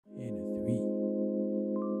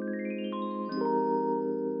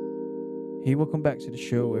Hey, welcome back to the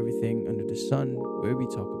show, Everything Under the Sun, where we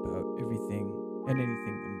talk about everything and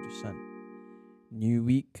anything under the sun. New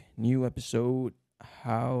week, new episode.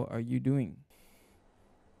 How are you doing?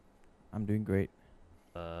 I'm doing great.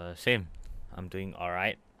 Same. I'm doing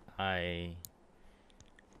alright. I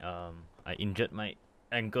injured my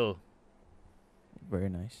ankle. Very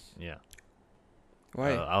nice. Yeah.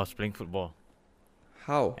 Why? I was playing football,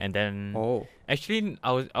 How? and then Oh, actually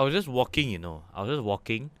I was just walking. I was just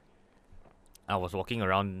walking. I was walking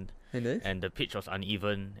around, and then? and the pitch was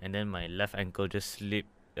uneven, and then my left ankle just slipped.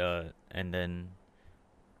 And then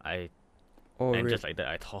I Oh, and really? just like that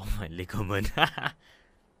I tore my ligament.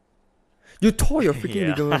 You tore your freaking Yeah.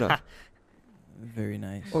 ligament, ah? Very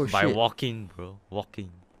nice. Oh, By shit. walking, bro.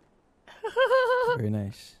 Walking. Very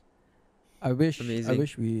nice. I wish Amazing.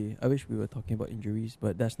 I wish we were talking about injuries,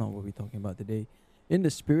 but that's not what we're talking about today. In the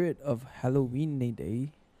spirit of Halloween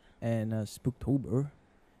Day and Spooktober,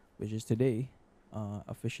 which is today,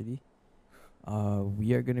 officially,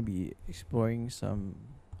 we are gonna be exploring some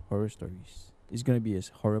horror stories. It's gonna be a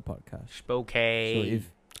horror podcast. Spooky. So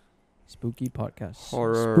if spooky podcast,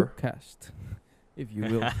 Horror. spookcast, if you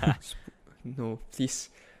will. No, please.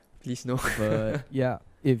 Please, no. But yeah,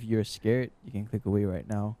 if you're scared, you can click away right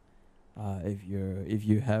now. If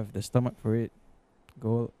you have the stomach for it,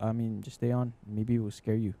 go. I mean, just stay on. Maybe it will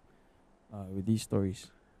scare you, with these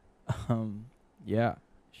stories. Yeah.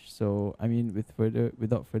 So I mean,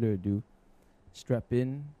 without further ado, strap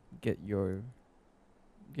in, get your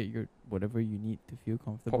whatever you need to feel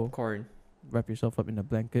comfortable. Popcorn. Wrap yourself up in a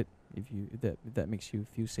blanket if that makes you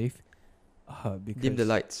feel safe. Because Dim the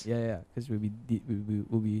lights. yeah, because we'll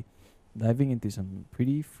be diving into some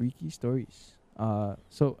pretty freaky stories.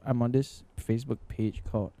 So I'm on this Facebook page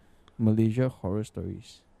called Malaysia Horror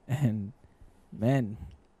Stories, and man,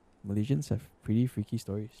 Malaysians have pretty freaky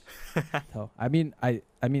stories. I mean,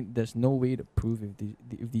 there's no way to prove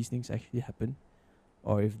if these things actually happen,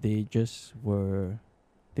 or if they just were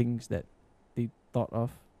things that they thought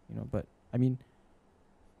of, But I mean,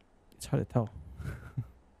 it's hard to tell.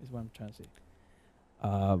 Is what I'm trying to say.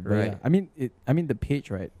 But yeah, Right. I mean the page,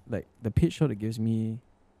 right? Like the page sort of gives me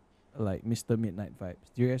like Mr. Midnight vibes.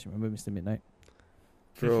 Do you guys remember Mr. Midnight?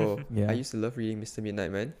 Bro, Yeah. I used to love reading Mr. Midnight,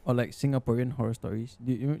 man. Or like Singaporean horror stories.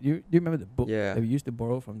 Do you remember the book Yeah. that we used to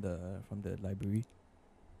borrow from the library?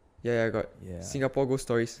 Yeah, I got Yeah. Singapore Ghost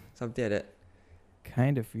Stories. Something like that.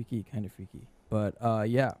 Kind of freaky. But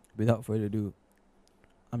yeah, without further ado,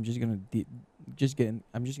 I'm just gonna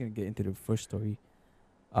get into the first story.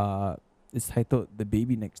 It's titled "The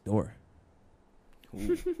Baby Next Door."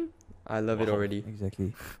 I love it Wow. already.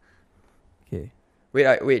 Exactly. Okay.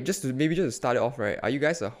 Wait, just to start it off, right? Are you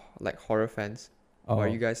guys like horror fans? Oh, Or are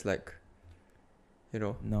you guys like,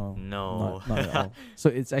 no, No. not at all. So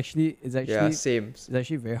it's actually yeah, same. it's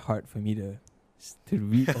actually very hard for me to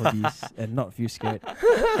read all these and not feel scared.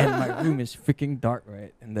 And my room is freaking dark,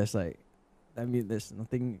 right? And there's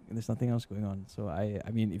nothing else going on. So I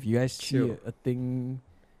mean, if you guys see Chill. a thing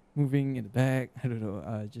moving in the back, I don't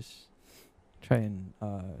know, just try and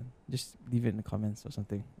just leave it in the comments or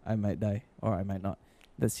something. I might die or I might not.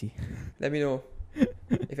 Let's see. Let me know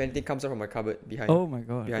if anything comes up from my cupboard behind. Oh my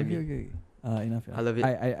god. Behind Okay, me. okay. Enough. I love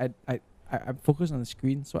it. I'm focused on the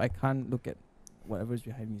screen, so I can't look at whatever's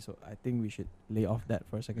behind me. So I think we should lay off that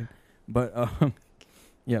for a second. But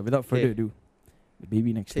yeah, without further Okay. ado, the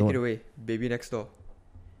baby next Take door. it away, baby next door.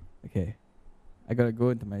 Okay, I gotta go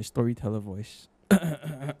into my storyteller voice.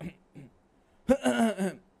 Okay.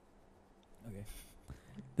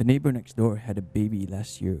 The neighbor next door had a baby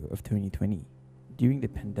last year of 2020. During the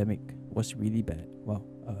pandemic was really bad. Wow,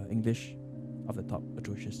 English off the top,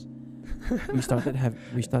 atrocious. we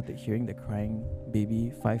started hearing the crying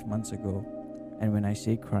baby 5 months ago, and when I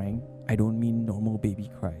say crying, I don't mean normal baby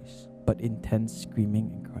cries, but intense screaming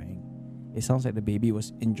and crying. It sounds like the baby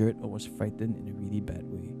was injured or was frightened in a really bad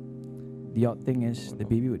way. The odd thing is, Oh, the no.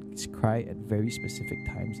 baby would cry at very specific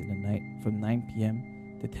times in the night, from 9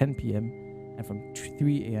 p.m. to 10 p.m. and from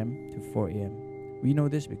 3 a.m. to 4 a.m. We know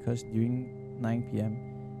this because during 9 p.m.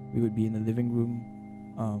 we would be in the living room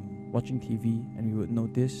watching TV, and we would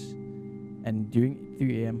notice, and during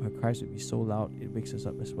 3 a.m. her cries would be so loud it wakes us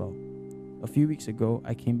up as well. A few weeks ago,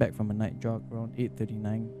 I came back from a night jog around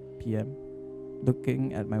 8:39 p.m.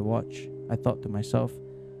 Looking at my watch, I thought to myself,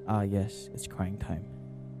 yes, it's crying time.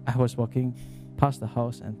 I was walking past the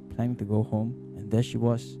house and planning to go home, and there she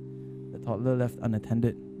was. The toddler left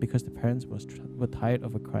unattended because the parents were tired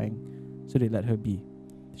of her crying, so they let her be.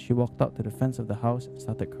 She walked out to the fence of the house and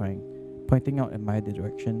started crying, pointing out in my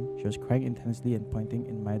direction. She was crying intensely and pointing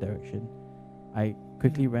in my direction. I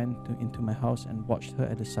quickly ran into my house and watched her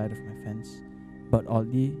at the side of my fence. But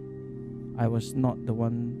oddly, I was not the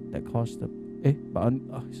one that caused the...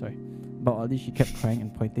 sorry. But oddly, she kept crying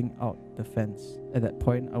and pointing out the fence. At that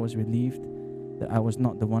point, I was relieved that I was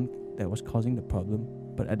not the one that was causing the problem,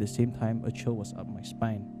 but at the same time, a chill was up my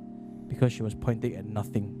spine because she was pointing at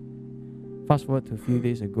nothing. Fast forward to a few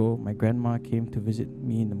days ago, my grandma came to visit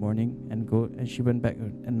me in the morning and she went back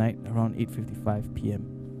at night around 8:55 p.m.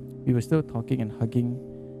 We were still talking and hugging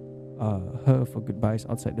her for goodbyes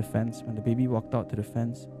outside the fence when the baby walked out to the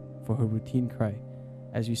fence for her routine cry.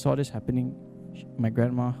 As we saw this happening, my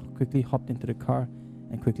grandma quickly hopped into the car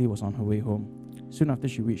and quickly was on her way home. Soon after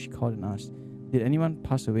she reached, she called and asked, "Did anyone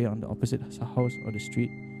pass away on the opposite house or the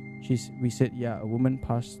street?" We said, "Yeah, a woman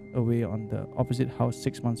passed away on the opposite house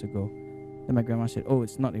 6 months ago." Then my grandma said, "Oh,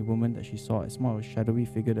 it's not a woman that she saw. It's more of a shadowy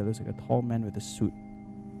figure that looks like a tall man with a suit."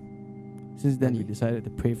 Since then, we decided to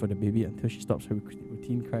pray for the baby until she stops her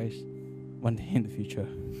routine cries one day in the future.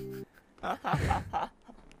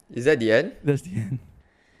 Is that the end? That's the end.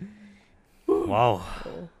 Wow.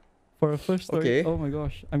 For a first story, Okay. oh my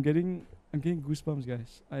gosh, I'm getting goosebumps,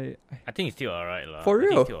 guys. I I think it's still alright lah. For I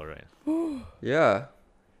think real? it's still alright. Yeah.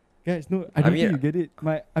 guys, no, I don't mean- think you get it.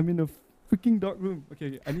 I'm in a freaking dark room.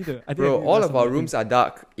 Okay, I need to. Bro, all of our rooms are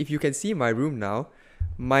dark. If you can see my room now,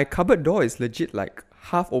 my cupboard door is legit like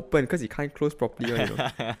half open because it can't close properly. You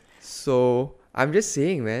know? So I'm just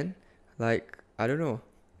saying, man. Like, I don't know.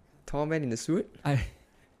 Tall man in a suit I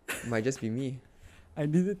might just be me. I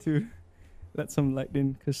needed to let some light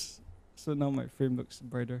in so now my frame looks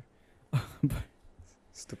brighter. But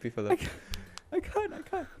Stupid fella. I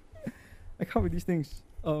can't with these things.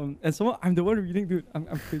 And somehow I'm the one reading, dude. I'm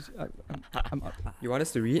crazy. I'm You want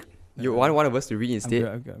us to read? No, You no, want one of us to read instead?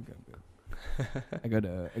 I'm good. I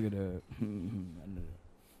gotta.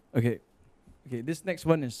 Okay. This next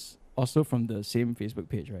one is also from the same Facebook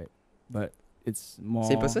page, right? But it's more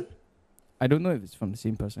Same person? I don't know if it's from the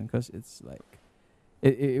same person because it's like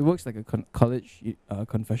it works like a college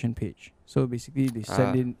confession page. So basically, they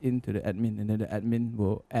send into the admin, and then the admin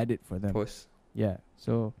will add it for them. Post. Yeah.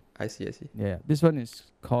 So I see. yeah, this one is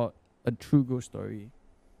called a true ghost story.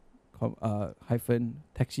 Hyphen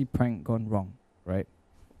taxi prank gone wrong, right?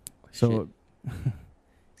 So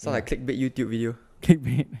Sound like clickbait YouTube video.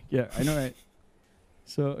 clickbait. Yeah, I know, right?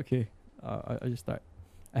 So okay, I'll just start.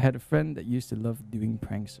 I had a friend that used to love doing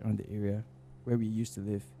pranks around the area where we used to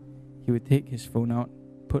live. He would take his phone out,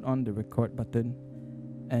 put on the record button,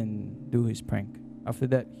 and do his prank. After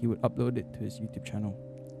that, he would upload it to his YouTube channel.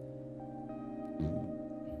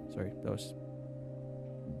 Sorry, that was...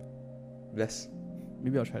 Bless.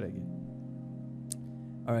 Maybe I'll try that again.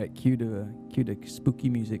 Alright, cue the spooky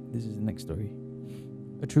music. This is the next story.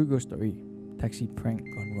 A true ghost story. Taxi prank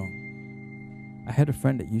gone wrong. I had a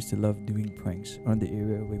friend that used to love doing pranks around the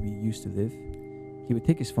area where we used to live. He would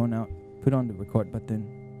take his phone out, put on the record button,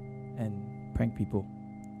 and prank people.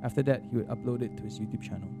 After that, he would upload it to his YouTube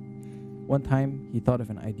channel. One time, he thought of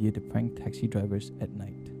an idea to prank taxi drivers at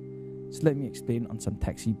night. So let me explain on some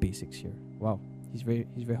taxi basics here. Wow, he's very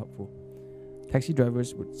helpful. Taxi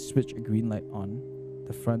drivers would switch a green light on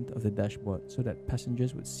the front of the dashboard so that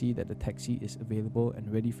passengers would see that the taxi is available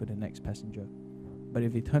and ready for the next passenger. But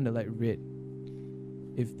if they turn the light red,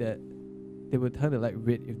 they would turn the light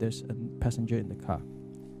red if there's a passenger in the car.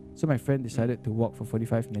 So my friend decided to walk for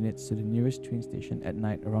 45 minutes to the nearest train station at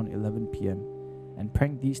night around 11 p.m. and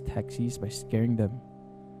prank these taxis by scaring them.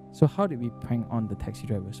 So how did we prank on the taxi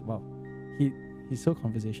drivers? Wow, he's so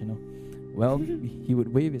conversational. Well, he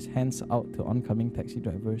would wave his hands out to oncoming taxi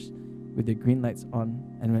drivers with the green lights on,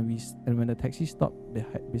 and when the taxi stopped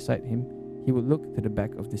beside him, he would look to the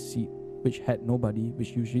back of the seat, which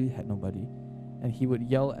usually had nobody, and he would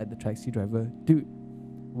yell at the taxi driver, "Dude,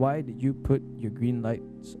 why did you put your green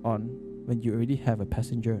lights on when you already have a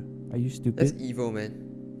passenger? Are you stupid?" That's evil,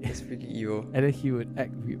 man. That's freaking evil. And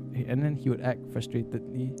then he would act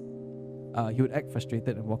frustratedly. He would act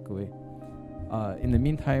frustrated and walk away. In the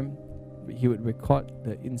meantime, he would record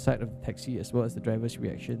the inside of the taxi as well as the driver's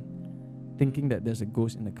reaction, thinking that there's a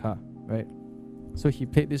ghost in the car, right? So he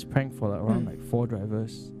played this prank for around 4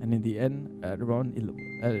 drivers, and in the end, at around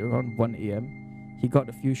 1 a.m., he got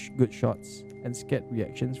a few good shots and scared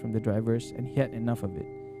reactions from the drivers, and he had enough of it.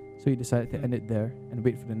 So he decided to end it there and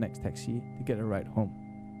wait for the next taxi to get a ride home.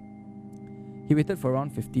 He waited for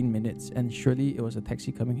around 15 minutes, and surely it was a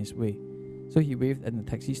taxi coming his way. So he waved and the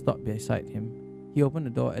taxi stopped beside him. He opened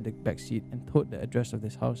the door at the back seat and told the address of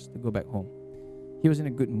this house to go back home. He was in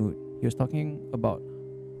a good mood. He was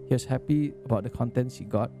happy about the contents he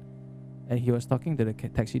got, and he was talking to the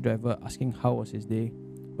taxi driver, asking how was his day,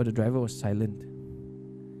 but the driver was silent.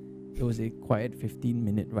 It was a quiet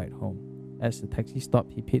 15-minute ride home. As the taxi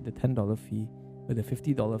stopped, he paid the $10 fee with a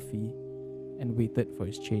 $50 fee, and waited for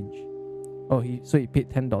his change. So he paid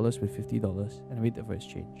 $10 with $50 and waited for his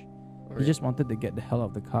change. He Alright. just wanted to get the hell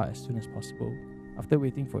out of the car as soon as possible. After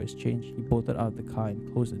waiting for his change, he bolted out of the car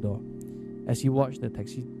and closed the door. As he watched the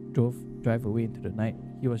taxi drive away into the night,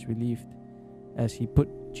 he was relieved. As he put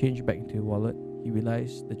change back into his wallet, he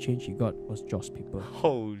realized the change he got was Joss paper.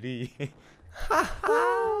 Holy.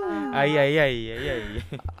 Ay, ay, ay, ay, ay.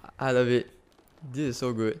 I love it. This is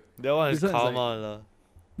so good. That one is This one's karma lah.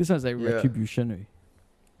 This one's like Yeah. retribution. Right?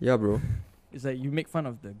 Yeah, bro. It's like you make fun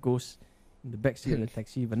of the ghost in the backseat of the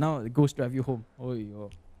taxi, but now the ghost drive you home. Oh,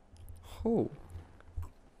 Oh,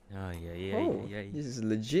 Ah, yeah, yeah, oh, yeah, yeah. this is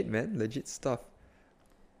legit, man. Legit stuff.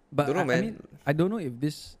 But Don't know, I man. mean, I don't know if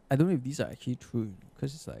these are actually true,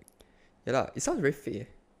 because it's like Yeah, lah. It sounds very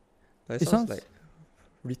fake. Like, It it sounds sounds- like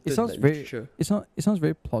written sounds like very- literature. it sounds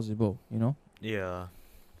very plausible, you know. Yeah.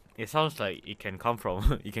 It sounds like it can come from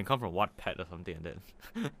Wattpad or something like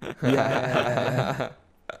that.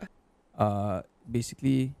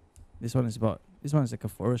 Basically, this one is like a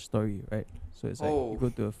forest story, right? So it's like Oh. you go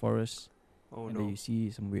to a forest Oh and then no. you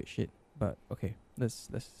see some weird shit. But okay, let's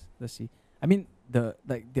see. I mean,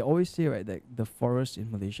 they always say, right, that the forests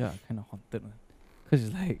in Malaysia are kind of haunted, because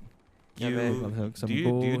it's like Yeah, You, man. like some do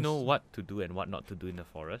you know ghosts. what to do and what not to do in the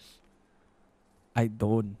forest? I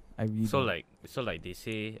don't. I really So don't. like they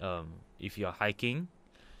say, if you're hiking,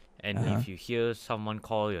 and Uh-huh. if you hear someone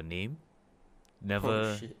call your name,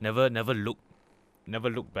 never shit. never look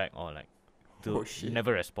back, or like Oh, shit.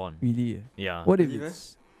 never respond. Really. Yeah. What if Really,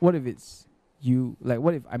 man? it's you? Like,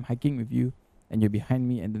 what if I'm hiking with you and you're behind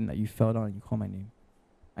me and then like you fell down and you call my name?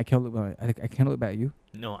 I can't look back. I can't look back at you.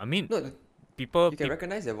 No, I mean No, people. you can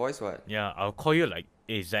recognize their voice, what? Yeah, I'll call you like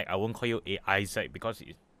Zach. I won't call you Isaac because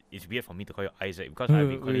it's weird for me to call you Isaac because I've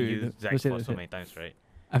been calling Wait, you no, Zach don't say for that, so don't many times, right?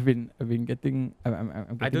 I've been getting. I'm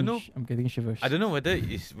getting. I don't know. I'm getting shivers. I don't know whether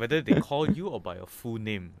they call you or by your full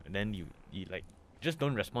name, and then you like just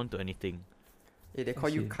don't respond to anything. Yeah, they I call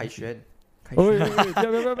you see, Kai I see. Xuan. Kai Oh, Xuan.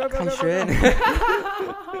 Kai wait.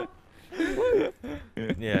 Xuan.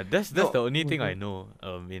 Yeah, that's No. the only thing I know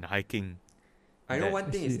in hiking. I know That-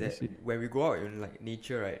 one thing I is see, I that see. when we go out in like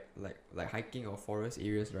nature, right, like hiking or forest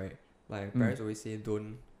areas, right, like my parents always say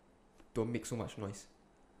don't make so much noise,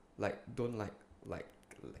 like don't like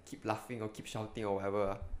keep laughing or keep shouting or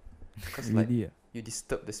whatever, because like Really? you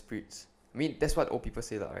disturb the spirits. I mean that's what old people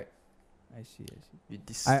say, lah, right? I see. You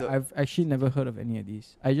disturb. I've actually never heard of any of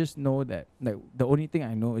these. I just know that like the only thing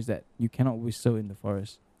I know is that you cannot whistle in the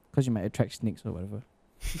forest because you might attract snakes or whatever.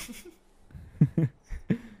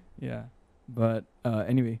 Yeah, but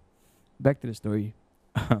anyway, back to the story.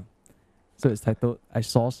 So it's titled "I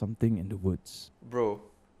Saw Something in the Woods." Bro.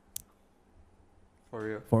 For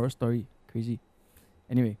real. Forest story, crazy.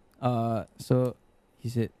 Anyway, so he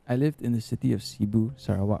said, I lived in the city of Cebu,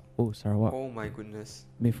 Sarawak. Oh, Sarawak. Oh my goodness.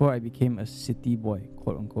 Before I became a city boy,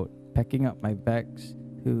 quote unquote, backing up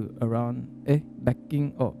to around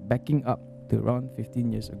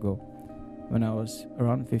 15 years ago. When I was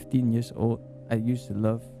around 15 years old, I used to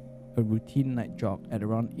love a routine night jog at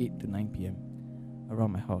around 8 to 9 p.m.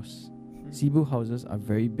 around my house. Cebu houses are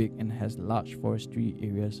very big and has large forestry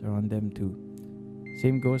areas around them too.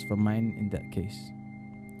 Same goes for mine in that case.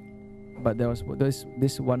 But there was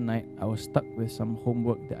this one night I was stuck with some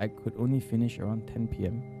homework that I could only finish around 10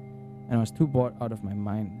 p.m. and I was too bored out of my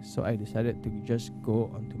mind, so I decided to just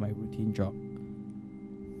go onto my routine jog.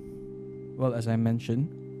 Well, as I mentioned,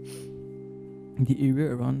 the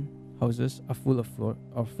area around houses are full of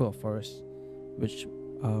forests, which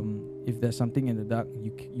if there's something in the dark,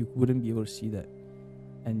 you wouldn't be able to see that.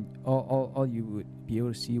 And all you would be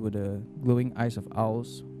able to see were the glowing eyes of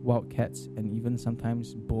owls, wild cats, and even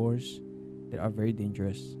sometimes boars that are very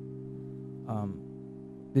dangerous.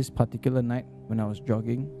 This particular night, when I was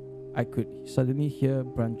jogging, I could suddenly hear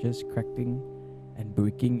branches cracking and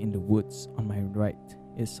breaking in the woods on my right.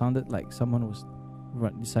 It sounded like someone was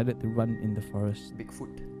decided to run in the forest,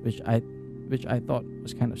 Bigfoot. which I thought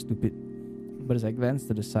was kind of stupid. But as I glanced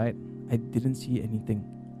to the side, I didn't see anything.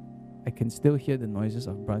 I can still hear the noises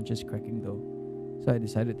of branches cracking though, so I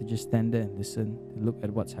decided to just stand there and listen to look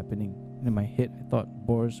at what's happening. And in my head, I thought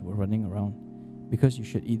boars were running around, because you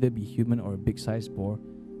should either be human or a big-sized boar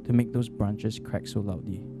to make those branches crack so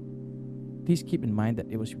loudly. Please keep in mind that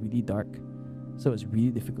it was really dark, so it's really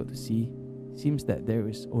difficult to see. Seems that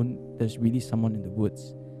there's really someone in the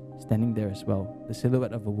woods, standing there as well. The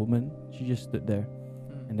silhouette of a woman, she just stood there.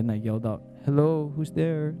 And then I yelled out, "Hello, who's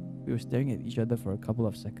there?" We were staring at each other for a couple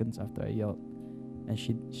of seconds after I yelled. And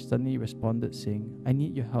she suddenly responded saying, "I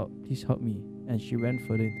need your help, please help me." And she ran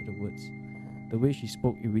further into the woods. The way she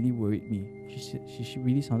spoke, it really worried me. She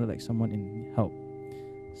really sounded like someone in help.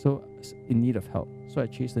 in need of help. So I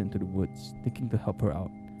chased her into the woods, thinking to help her out.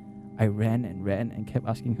 I ran and kept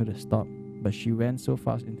asking her to stop, but she ran so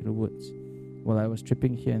fast into the woods, while I was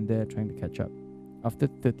tripping here and there trying to catch up. After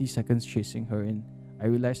 30 seconds chasing her in, I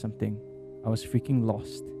realized something. I was freaking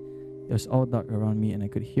lost. It was all dark around me and I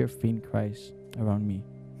could hear faint cries around me.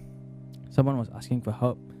 Someone was asking for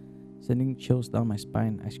help, sending chills down my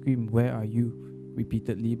spine. I screamed, "Where are you?"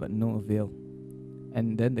 repeatedly, but no avail.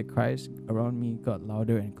 And then the cries around me got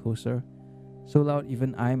louder and closer, so loud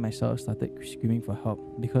even I myself started screaming for help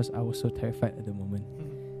because I was so terrified at the moment.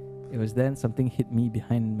 It was then something hit me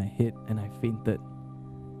behind my head and I fainted.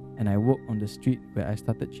 And I woke on the street where I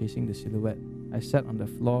started chasing the silhouette. I sat on the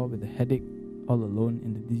floor with a headache, all alone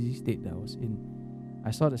in the dizzy state that I was in.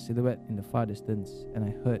 I saw the silhouette in the far distance and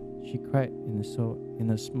I heard she cried in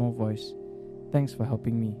a small voice, "Thanks for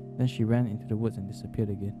helping me." Then she ran into the woods and disappeared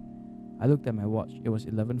again. I looked at my watch. It was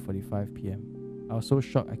 11:45 p.m. I was so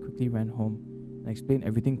shocked I quickly ran home and explained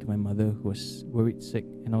everything to my mother, who was worried sick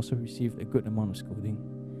and also received a good amount of scolding.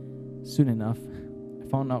 Soon enough, I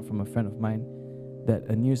found out from a friend of mine that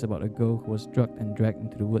a news about a girl who was drugged and dragged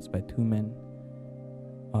into the woods by two men.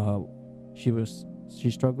 She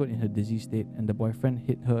struggled in her dizzy state and the boyfriend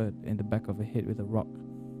hit her in the back of her head with a rock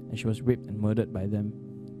and she was raped and murdered by them.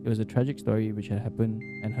 It was a tragic story which had happened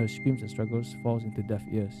and her screams and struggles falls into deaf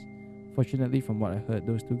ears. Fortunately, from what I heard,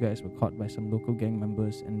 those two guys were caught by some local gang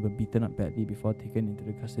members and were beaten up badly before taken into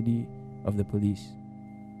the custody of the police.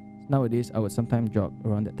 Nowadays, I would sometimes jog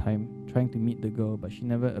around that time, trying to meet the girl, but she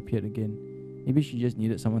never appeared again. Maybe she just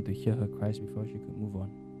needed someone to hear her cries before she could move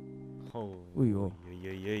on. Oh, Ooh, oh.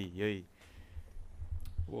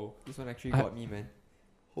 Whoa, this one actually got me, man.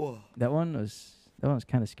 That one was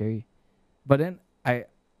kind of scary. But then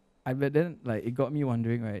it got me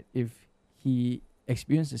wondering, right, if he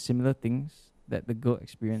experienced the similar things that the girl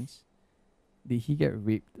experienced, did he get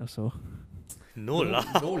raped also? No lah.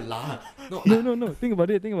 No lah. No. Think about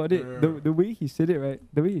it. The way he said it, right?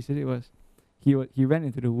 The way he said it was, he ran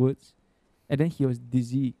into the woods, and then he was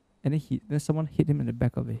dizzy, and then someone hit him in the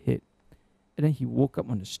back of the head, and then he woke up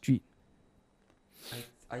on the street.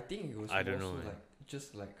 I think it was I don't also know,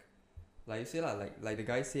 man. like you say lah, like the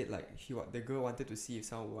guy said, like the girl wanted to see if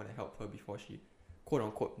someone would want to help her before she quote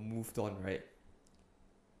unquote moved on, right?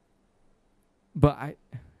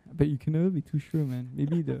 But you can never be too sure, man.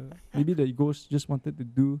 Maybe the ghost just wanted to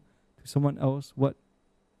do to someone else what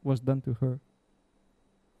was done to her.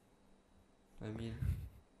 I mean,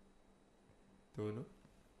 don't know.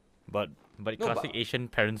 But No, classic but- Asian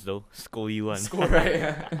parents though, scold you one. Score, right?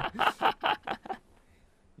 Yeah.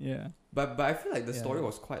 Yeah. But I feel like the Yeah. story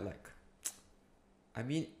was quite like, I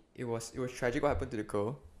mean, it was tragic what happened to the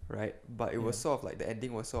girl, right? But it was Yeah. sort of like the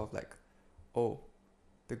ending was sort of like, oh,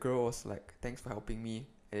 the girl was like, "Thanks for helping me,"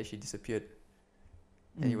 and then she disappeared,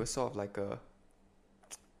 and it was sort of like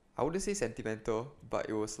I wouldn't say sentimental, but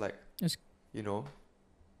it was like, It's-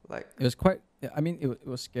 like It was quite. I mean, it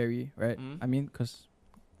was scary, right? Mm. I mean, cause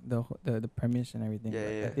the premise and everything. Yeah,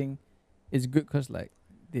 like, yeah. I think it's good cause like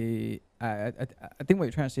I think what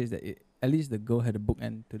you're trying to say is that at least the girl had a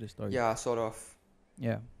bookend to the story. yeah, sort of.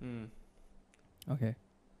 Yeah. Mm. Okay.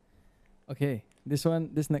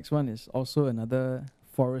 This next one is also another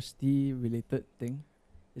foresty related thing.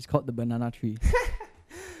 It's called the banana tree.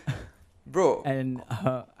 Bro, And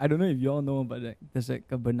I don't know if you all know, but like, there's like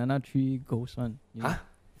a banana tree ghost one. You know? Huh?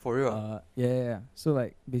 For real? Yeah. So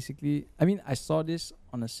like basically, I mean, I saw this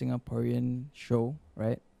on a Singaporean show,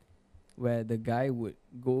 right, where the guy would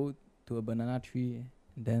go to a banana tree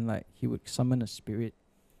and then like he would summon a spirit,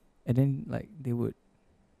 and then like they would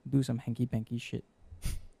do some hanky panky shit.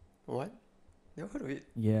 What? Never heard of it.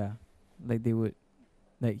 Yeah, like they would,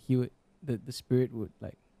 like he would, the spirit would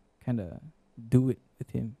like kind of do it with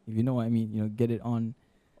him, if you know what I mean. You know, get it on.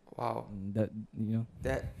 Wow, That you know.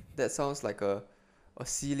 that sounds like a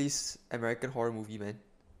silly American horror movie, man.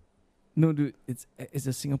 No, dude, it's a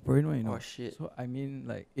Singaporean one, you know. Oh shit. So I mean,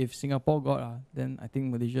 like, if Singapore got then I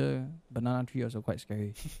think Malaysia banana tree also quite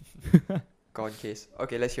scary. Gone case.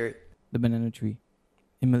 Okay, let's hear it. The banana tree.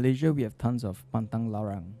 In Malaysia, we have tons of pantang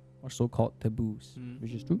larang, or so-called taboos,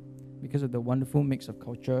 which is true, because of the wonderful mix of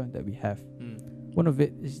culture that we have. One of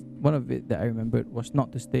it that I remembered was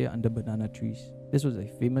not to stay under banana trees. This was a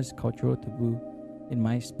famous cultural taboo in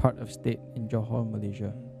my part of state in Johor,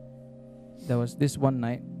 Malaysia. There was this one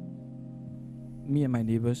night, me and my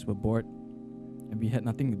neighbors were bored and we had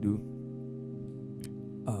nothing to do.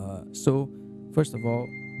 So first of all,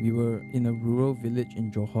 we were in a rural village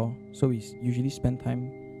in Johor, so we usually spend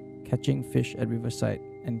time catching fish at riverside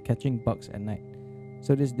and catching bugs at night.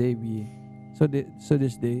 So this day was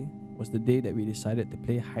the day that we decided to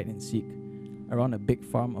play hide and seek. around a big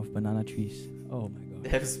farm of banana trees. Oh my god.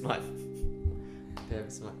 Damn smart. Damn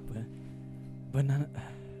smart. Banana.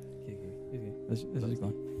 Okay. Let's just go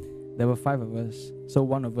on. There were 5 of us, so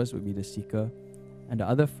one of us would be the seeker, and the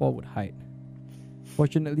other 4 would hide.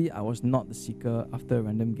 Fortunately, I was not the seeker after a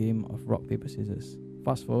random game of rock, paper, scissors.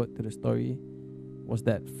 Fast forward to the story was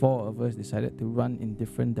that 4 of us decided to run in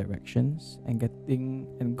different directions and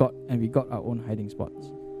we got our own hiding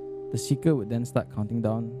spots. The seeker would then start counting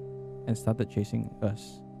down and started chasing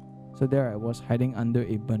us. So there I was hiding under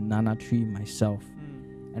a banana tree myself,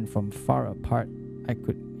 and from far apart I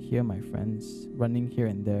could hear my friends running here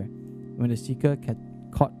and there. When the seeker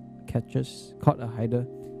caught a hider,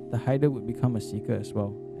 the hider would become a seeker as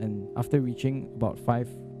well. And after reaching about 5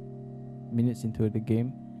 minutes into the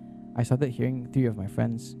game, I started hearing 3 of my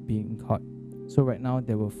friends being caught. So right now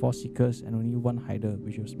there were 4 seekers and only 1 hider,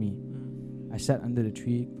 which was me. I sat under the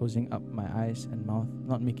tree, closing up my eyes and mouth,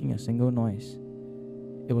 not making a single noise.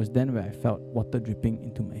 It was then where I felt water dripping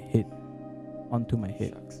onto my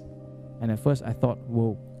head. Shucks. And at first I thought,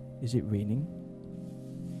 whoa, is it raining?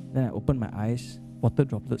 Then I opened my eyes, water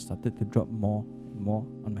droplets started to drop more and more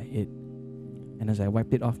on my head. And as I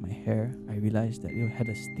wiped it off my hair, I realized that it had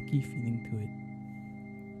a sticky feeling to it.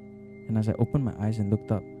 And as I opened my eyes and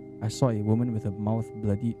looked up, I saw a woman with her mouth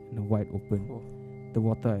bloodied and wide open. Oh. The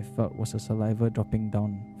water I felt was a saliva dropping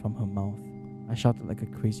down from her mouth. I shouted like a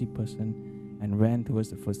crazy person and ran towards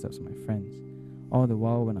the footsteps of my friends. All the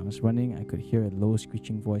while when I was running, I could hear a low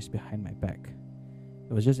screeching voice behind my back.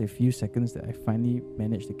 It was just a few seconds that I finally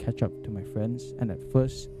managed to catch up to my friends, and at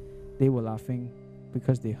first, they were laughing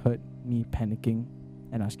because they heard me panicking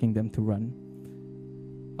and asking them to run.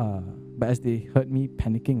 But as they heard me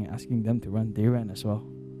panicking and asking them to run, they ran as well.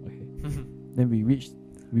 Okay. Then we reached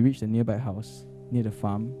a nearby house near the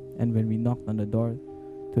farm, and when we knocked on the door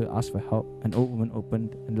to ask for help, an old woman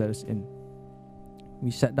opened and let us in.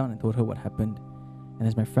 We sat down and told her what happened, and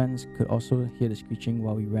as my friends could also hear the screeching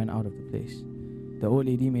while we ran out of the place. The old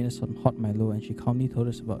lady made us some hot Milo, and she calmly told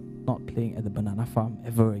us about not playing at the banana farm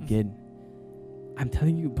ever again. I'm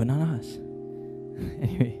telling you, bananas.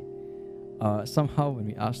 Anyway, somehow when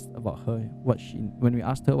we asked her what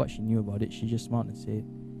she knew about it, she just smiled and said,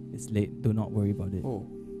 "It's late, do not worry about it." Oh.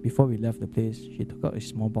 Before we left the place, she took out a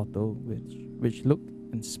small bottle which looked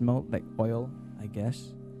and smelled like oil, I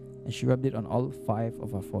guess, and she rubbed it on all 5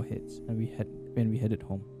 of our foreheads, and when we headed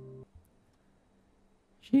home.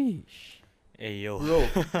 Sheesh. Hey yo.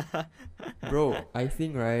 Bro, I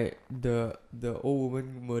think right the old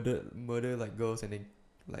woman murder like girls and then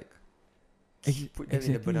like put them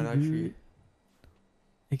in the banana tree.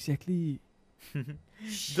 Exactly.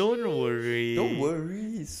 Don't worry. Don't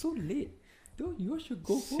worry, it's so late. You should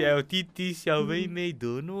go home. 小弟弟小妹妹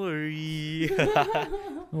don't worry.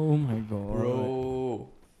 Oh my god. Bro,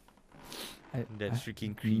 That's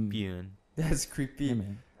freaking creepy, man. that's creepy. Yeah,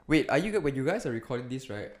 man. Wait, when you guys are recording this,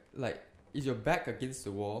 right? Like, is your back against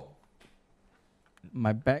the wall?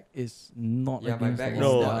 My back is not Yeah, my against back the is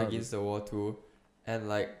wall. not against the wall too, and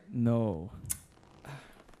like No.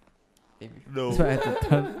 maybe. No. So I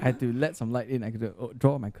had to let some light in. I could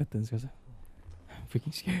draw my curtains because I'm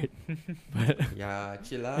freaking scared. But Yeah,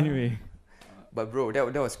 chill lah. anyway, But bro, that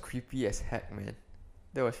was creepy as heck, man.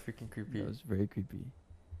 That was freaking creepy. that was very creepy.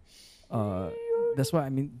 That's why I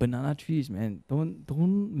mean banana trees, man.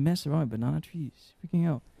 Don't mess around with banana trees. Freaking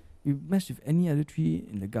out. You mess with any other tree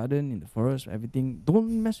in the garden, in the forest, everything.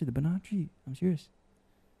 Don't mess with the banana tree. I'm serious.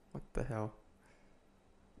 What the hell?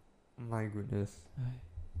 My goodness.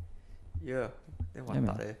 Yeah, then what Yeah,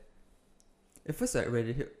 about it? At first, like when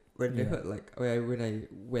they heard like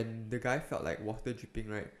when the guy felt like water dripping,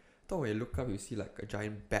 right? I thought when you look up you see like a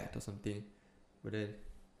giant bat or something, but then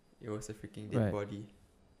it was a freaking dead Right. body.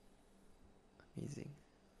 Amazing.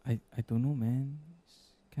 I don't know, man.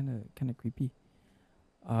 It's kind of creepy.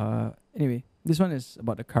 Anyway, this one is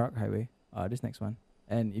about the Karak Highway. This next one,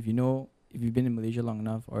 and if you've been in Malaysia long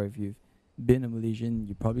enough, or if you've been a Malaysian,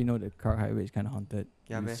 you probably know the Karak Highway is kind of haunted.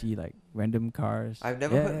 Yeah, you man. see like random cars. I've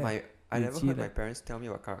never Yeah, heard yeah. my I You'd never see heard my like- parents tell me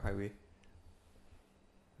about Karak Highway.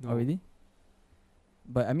 Oh really?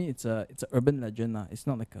 But I mean, it's a urban legend lah. It's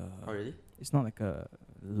not like a. Oh really? It's not like a.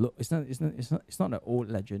 It's not an old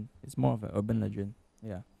legend. It's more of an urban legend.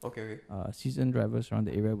 Yeah. Okay. Seasoned drivers around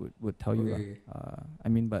the area would tell you. Okay. I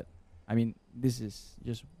mean, this is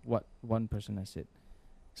just what one person has said.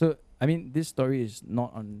 So I mean, this story is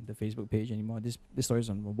not on the Facebook page anymore. This story is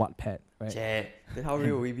on Wattpad, right? Yeah. Then how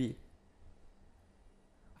real will it be?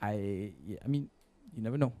 I mean, you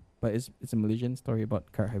never know. But it's a Malaysian story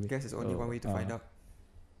about Karak Highway. I guess there's only So, one way to find out.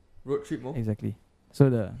 Road trip more. Exactly. So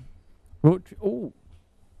the road trip. Oh.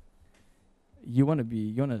 you wanna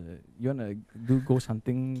do ghost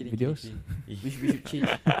hunting videos? We should change.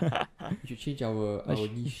 We should change our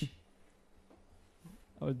niche.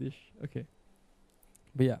 Our dish. Okay.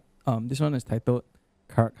 But yeah, this one is titled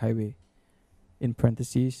Karak Highway. In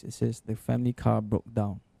parentheses, it says the family car broke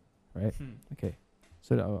down. Right? Okay.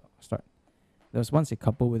 So I'll start. There was once a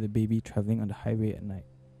couple with a baby traveling on the highway at night.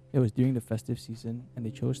 It was during the festive season, and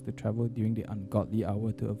they chose to travel during the ungodly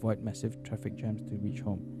hour to avoid massive traffic jams to reach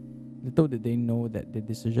home. Little did they know that the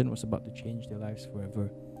decision was about to change their lives forever.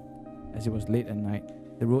 As it was late at night,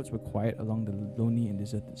 the roads were quiet along the lonely and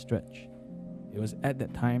deserted stretch. It was at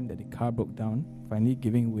that time that the car broke down, finally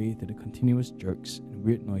giving way to the continuous jerks and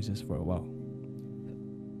weird noises for a while.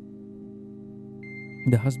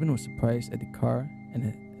 The husband was surprised at the car,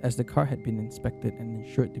 and as the car had been inspected and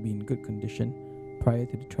ensured to be in good condition prior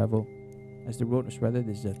to the travel, as the road was rather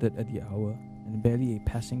deserted at the hour and barely a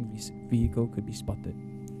passing vehicle could be spotted,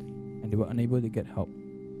 and they were unable to get help.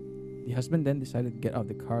 The husband then decided to get out of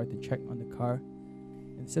the car to check on the car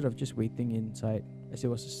instead of just waiting inside, as it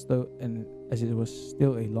was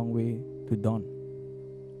still a long way to dawn.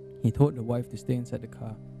 He told the wife to stay inside the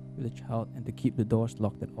car with the child and to keep the doors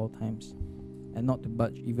locked at all times, and not to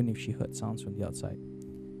budge even if she heard sounds from the outside.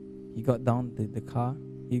 He got down from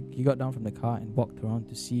the car and walked around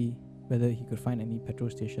to see whether he could find any petrol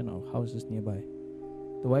station or houses nearby.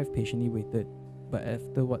 The wife patiently waited, but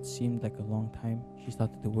after what seemed like a long time, she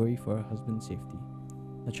started to worry for her husband's safety.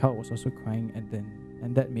 The child was also crying,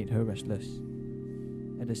 and that made her restless.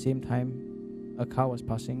 At the same time, a car was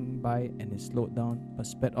passing by and it slowed down but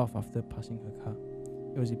sped off after passing her car.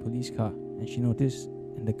 It was a police car, and she noticed,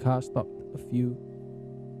 and the car stopped a few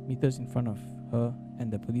meters in front of her,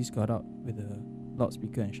 and the police got out with a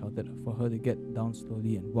loudspeaker and shouted for her to get down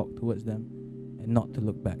slowly and walk towards them and not to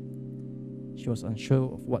look back. She was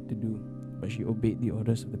unsure of what to do, but she obeyed the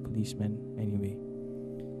orders of the policeman anyway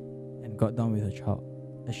and got down with her child.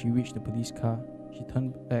 As she reached the police car, she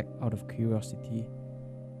turned back out of curiosity,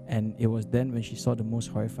 and it was then when she saw the most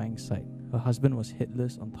horrifying sight. Her husband was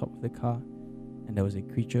headless on top of the car, and there was a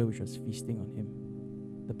creature which was feasting on him.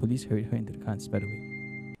 The police hurried her into the car and sped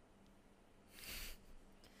away.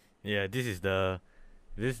 Yeah, this is the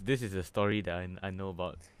story that I know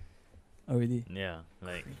about. Oh really? Yeah,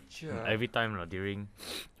 like Creature. every time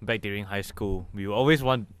back during high school, we will always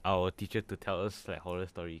want our teacher to tell us like horror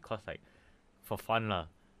story, cause like for fun lah.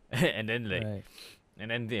 and then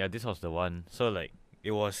this was the one. So like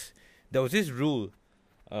there was this rule,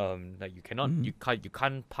 like you cannot you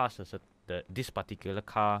can't pass this particular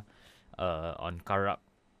car, on Karak,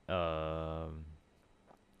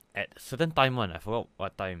 at a certain time one. I forgot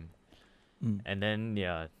what time. And then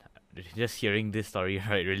just hearing this story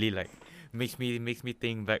right really like makes me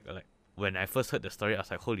think back, like when I first heard the story I was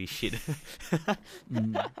like, holy shit.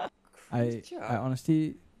 I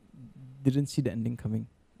honestly didn't see the ending coming.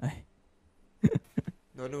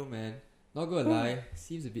 No man, not gonna lie,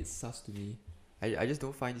 seems a bit sus to me. I just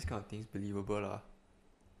don't find these kind of things believable lah.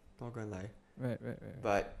 Not gonna lie. Right.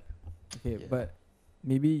 But Okay, yeah. but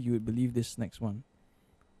maybe you would believe this next one.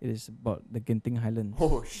 It is about the Genting Highlands.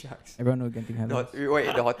 Oh shucks. Everyone know Genting Highlands?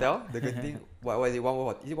 Wait, the hotel? The good thing? What is it? Is it One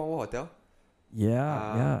World Hotel?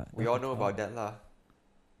 Yeah. We the all know hotel. about that lah.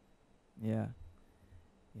 Yeah.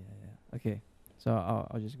 Okay, so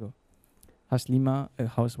I'll just go. Haslima, a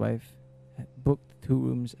housewife, had booked 2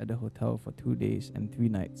 rooms at the hotel for 2 days and 3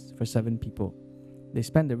 nights for 7 people. They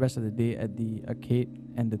spent the rest of the day at the arcade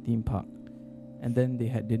and the theme park, and then they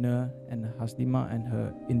had dinner, and Haslima and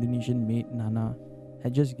her Indonesian maid Nana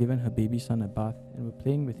had just given her baby son a bath and were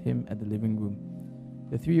playing with him at the living room.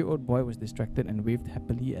 The 3-year-old boy was distracted and waved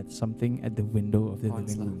happily at something at the window of the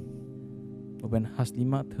living room. But when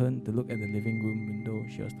Haslima turned to look at the living room window,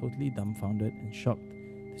 she was totally dumbfounded and shocked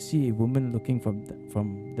to see a woman looking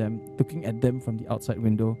at them from the outside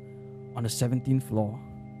window on the 17th floor.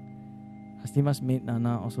 Haslima's maid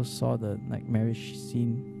Nana also saw the nightmarish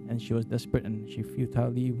scene, and she was desperate, and she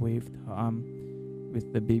futilely waved her arm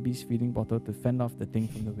with the baby's feeding bottle to fend off the thing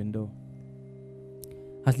from the window.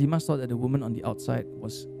 Haslima saw that the woman on the outside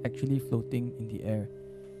was actually floating in the air,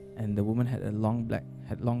 and the woman had long black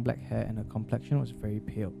hair, and her complexion was very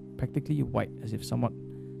pale, practically white, as if someone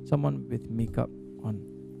with makeup on.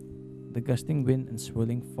 The gusting wind and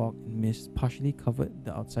swirling fog and mist partially covered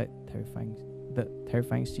the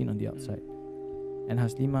terrifying scene on the outside. And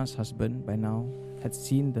Haslima's husband, by now, had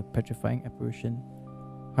seen the petrifying apparition,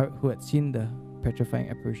 hurriedly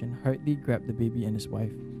grabbed the baby and his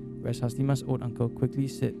wife, whereas Haslima's old uncle quickly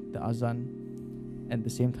said the azan, at the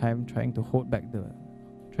same time trying to hold back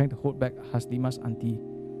Haslima's auntie.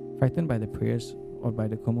 Frightened by the prayers or by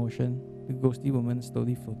the commotion, the ghostly woman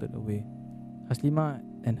slowly floated away. Haslima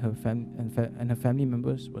and her family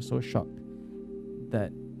members were so shocked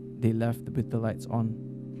that they left with the lights on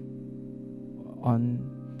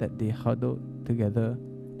that they huddled together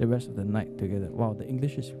the rest of the night together. Wow, the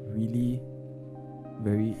English is really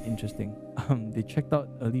very interesting. They checked out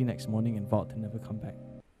early next morning and vowed to never come back.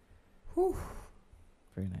 Whew.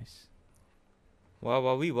 Very nice.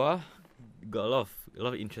 Wow, we got a lot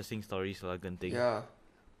of interesting stories like Genting. Yeah.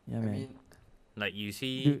 Yeah, I man. mean, Like you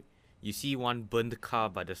see Dude. you see one burned car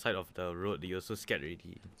by the side of the road, you're so scared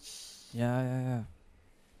already. Yeah.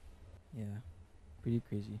 Pretty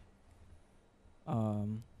crazy.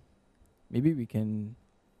 Maybe we can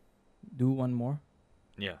do one more.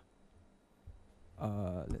 Yeah.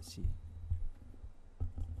 Let's see.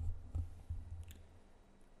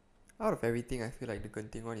 out of everything, I feel like the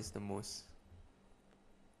Genting one is the most,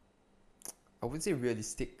 I wouldn't say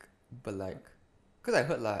realistic, but like, because I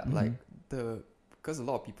heard like because a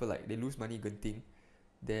lot of people like they lose money Genting,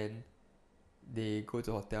 then they go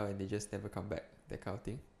to hotel and they just never come back, that kind of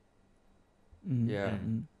thing. Yeah.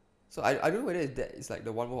 So I don't know whether it's like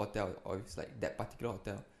the one more hotel or it's like that particular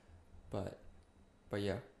hotel, but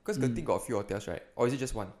yeah, because Genting got a few hotels, right? Or is it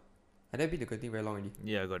just one? I never been to Genting very long already.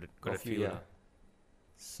 Yeah, got a few. Yeah.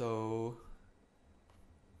 So,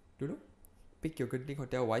 don't know. Pick your Genting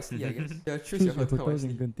hotel wisely, I guess. Yeah, choose your hotel hotels wisely.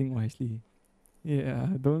 in Genting wisely. Yeah,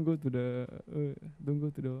 don't go to the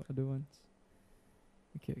other ones.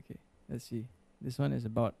 Okay. Let's see. This one is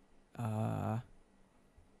about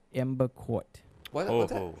Amber Court.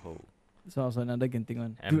 What's that? So also another Genting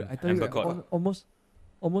one. Dude, I tell Amber you, Court.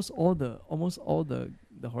 almost all the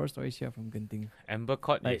horror stories here are from Genting. Amber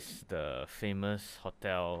Court Like- is the famous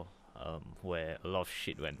hotel where a lot of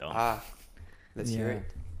shit went down. Let's hear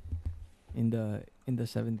it. In the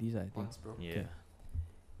 70s, I think. Once, bro. Yeah. Okay.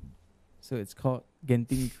 So it's called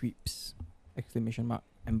Genting Creeps!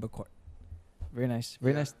 Amber Court. Very nice.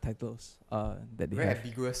 Very Yeah. nice titles. That they Very have.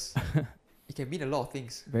 ambiguous. It can mean a lot of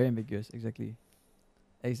things. Very ambiguous. Exactly.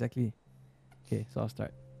 Okay, so I'll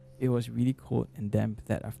start. It was really cold and damp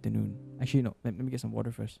that afternoon. Actually, no. Let me get some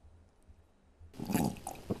water first.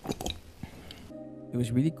 It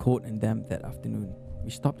was really cold and damp that afternoon.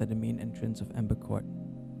 We stopped at the main entrance of Amber Court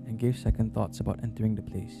and gave second thoughts about entering the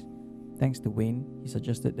place. Thanks to Wayne, he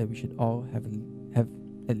suggested that we should all have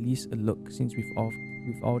at least a look since we've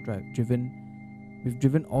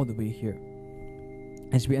driven all the way here.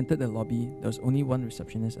 As we entered the lobby, there was only one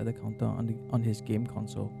receptionist at the counter on his game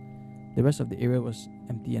console. The rest of the area was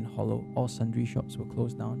empty and hollow. All sundry shops were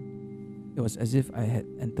closed down. It was as if I had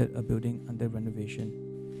entered a building under renovation.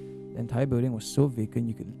 The entire building was so vacant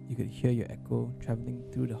you could hear your echo traveling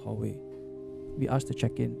through the hallway. We asked to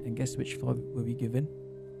check in, and guess which floor were we given?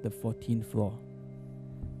 The 14th floor.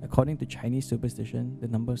 According to Chinese superstition, the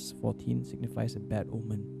number 14 signifies a bad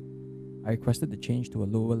omen. I requested the change to a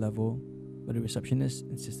lower level, but the receptionist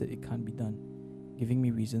insisted it can't be done, giving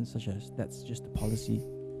me reasons such as, that's just a policy.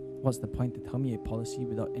 What's the point to tell me a policy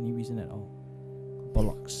without any reason at all?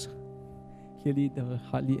 Bollocks. Clearly, there were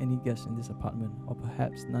hardly any guests in this apartment, or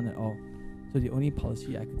perhaps none at all. So the only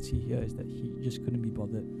policy I could see here is that he just couldn't be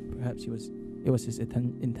bothered. Perhaps it was his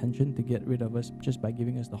intention to get rid of us just by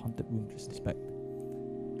giving us the haunted room disrespect.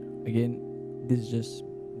 Again, this is just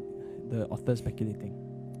the author speculating.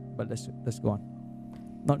 But let's go on.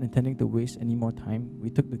 Not intending to waste any more time,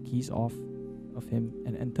 we took the keys off of him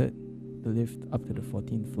and entered the lift up to the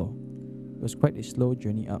 14th floor. It was quite a slow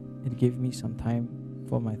journey up. It gave me some time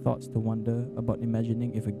for my thoughts to wander about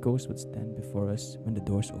imagining if a ghost would stand before us when the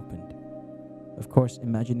doors opened. Of course,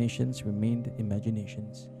 imaginations remained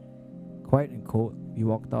imaginations. Quiet and cold, we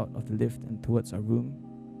walked out of the lift and towards our room,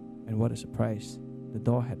 and what a surprise, the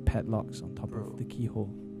door had padlocks on top of the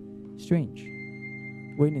keyhole. Strange.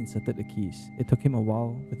 Wayne inserted the keys. It took him a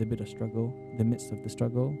while with a bit of struggle. In the midst of the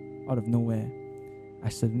struggle, out of nowhere, I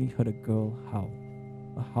suddenly heard a girl howl.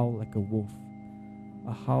 A howl like a wolf.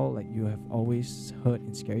 A howl like you have always heard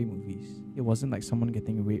in scary movies. It wasn't like someone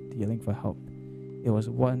getting raped yelling for help. It was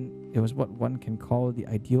what one can call the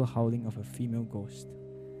ideal howling of a female ghost.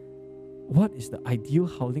 What is the ideal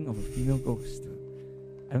howling of a female ghost?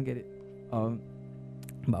 I don't get it. But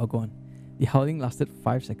I'll go on. The howling lasted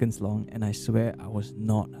 5 seconds long, and I swear I was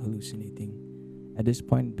not hallucinating. At this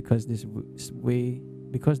point, because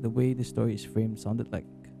the way this story is framed sounded like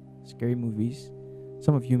scary movies,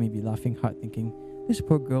 some of you may be laughing hard thinking, this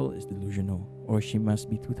poor girl is delusional, or she must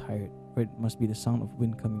be too tired, or it must be the sound of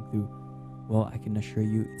wind coming through. Well, I can assure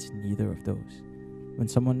you it's neither of those. When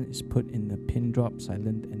someone is put in a pin drop,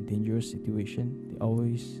 silent and dangerous situation,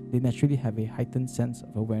 they naturally have a heightened sense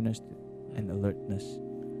of awareness and alertness.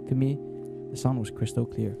 To me, the sound was crystal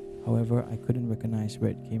clear. However, I couldn't recognize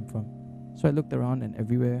where it came from. So I looked around and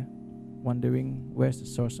everywhere, wondering where's the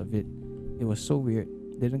source of it. It was so weird.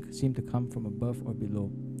 It didn't seem to come from above or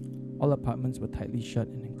below. All apartments were tightly shut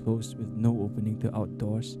and enclosed with no opening to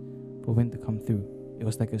outdoors for wind to come through. It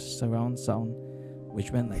was like a surround sound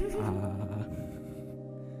which went like ah,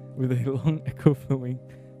 with a long echo following.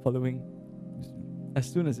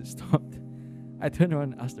 As soon as it stopped, I turned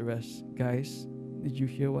around and asked the rest, guys, did you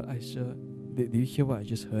hear what I saw? Did you hear what I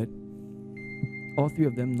just heard? All three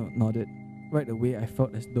of them nodded. Right away, I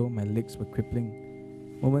felt as though my legs were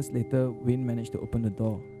crippling. Moments later, Wayne managed to open the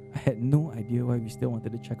door. I had no idea why we still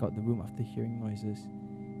wanted to check out the room after hearing noises.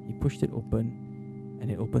 He pushed it open,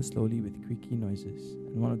 and it opened slowly with creaky noises.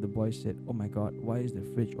 And one of the boys said, "Oh my god, why is the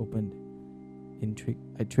fridge opened?"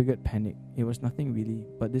 I triggered panic. It was nothing really,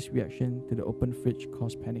 but this reaction to the open fridge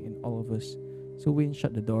caused panic in all of us. So Wayne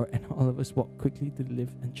shut the door, and all of us walked quickly to the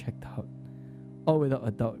lift and checked out. All without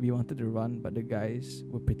a doubt, we wanted to run, but the guys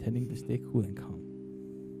were pretending to stay cool and calm.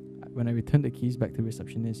 When I returned the keys back to the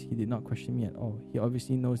receptionist, he did not question me at all. He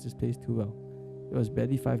obviously knows this place too well. It was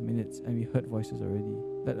barely 5 minutes, and we heard voices already,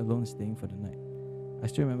 let alone staying for the night. I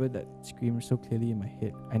still remember that scream so clearly in my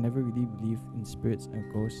head. I never really believed in spirits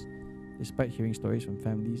and ghosts, despite hearing stories from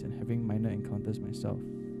families and having minor encounters myself.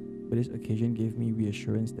 But this occasion gave me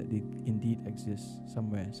reassurance that they indeed exist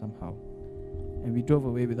somewhere, somehow. And we drove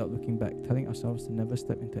away without looking back, telling ourselves to never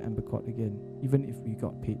step into Amber Court again, even if we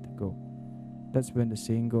got paid to go. That's when the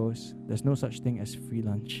saying goes, there's no such thing as free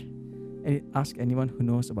lunch. And ask anyone who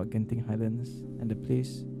knows about Genting Highlands and the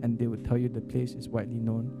place, and they would tell you the place is widely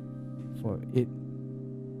known for it,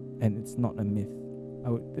 and it's not a myth.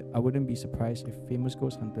 I wouldn't be surprised if famous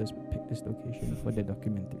ghost hunters would pick this location for their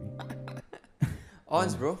documentary.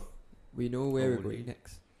 Ons, bro. We know where we're going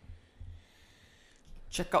next.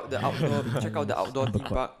 Check out the outdoor theme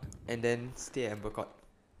park and then stay at Amber Court.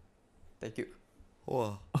 Thank you.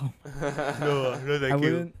 Wow. No, thank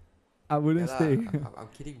you. I wouldn't stay. I'm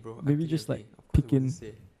kidding, bro. Maybe just like peek in.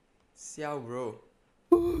 Siao, bro.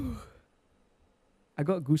 I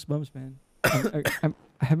got goosebumps, man. I'm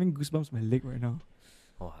having goosebumps on my leg right now.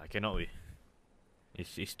 Oh, I cannot wait.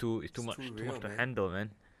 It's too much to handle,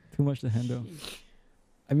 man. Too much to handle.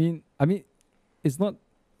 I mean, it's not.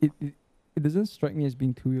 It doesn't strike me as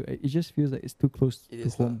being too real. It just feels like it's too close to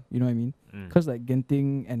home. You know what I mean? Because like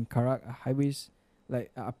Genting and Karak are highways,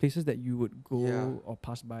 like are places that you would go or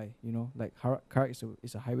pass by. You know, like Karak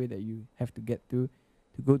is a highway that you have to get to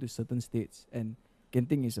go to certain states, and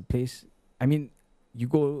Genting is a place. I mean, you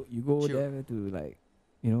go Chill. There to like,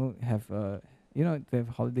 have to have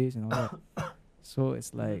holidays and all that. So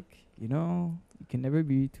it's like, you can never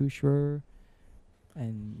be too sure.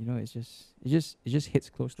 And it just hits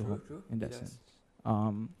close to home in that sense.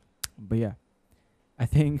 But yeah, I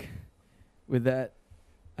think with that,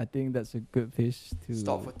 that's a good place to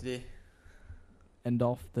stop for today. End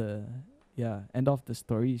off the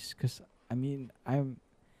stories, because I mean I'm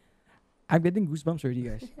getting goosebumps already,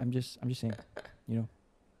 guys. I'm just saying,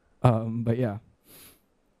 But yeah,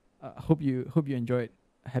 hope you enjoyed.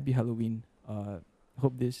 Happy Halloween.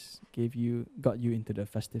 Hope this got you into the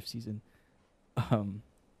festive season.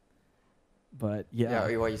 But yeah.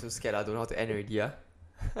 Yeah, why are you so scared? I don't know how to end already, yeah?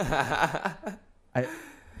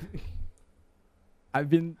 I've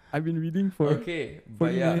been reading for 40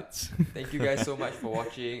 minutes. Thank you guys so much for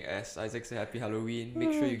watching. As Isaac said, happy Halloween.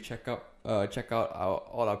 Make sure you check out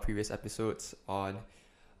all our previous episodes on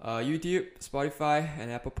YouTube, Spotify,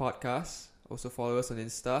 and Apple Podcasts. Also follow us on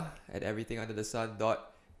Insta at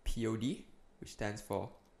everythingunderthesun.pod, which stands for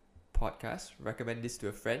podcast. Recommend this to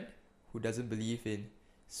a friend who doesn't believe in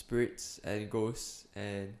spirits and ghosts,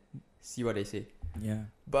 and see what they say. Yeah.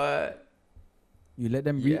 But you let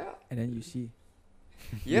them read, and then you see.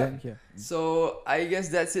 Yeah. So I guess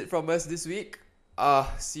that's it from us this week.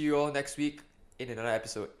 See you all next week in another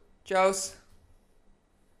episode. Ciao.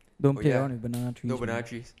 Don't play around with banana trees. No banana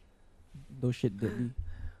trees. Those shit deadly.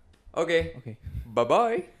 Okay. Okay.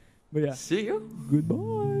 Bye-bye. But yeah. See you.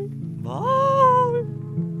 Goodbye.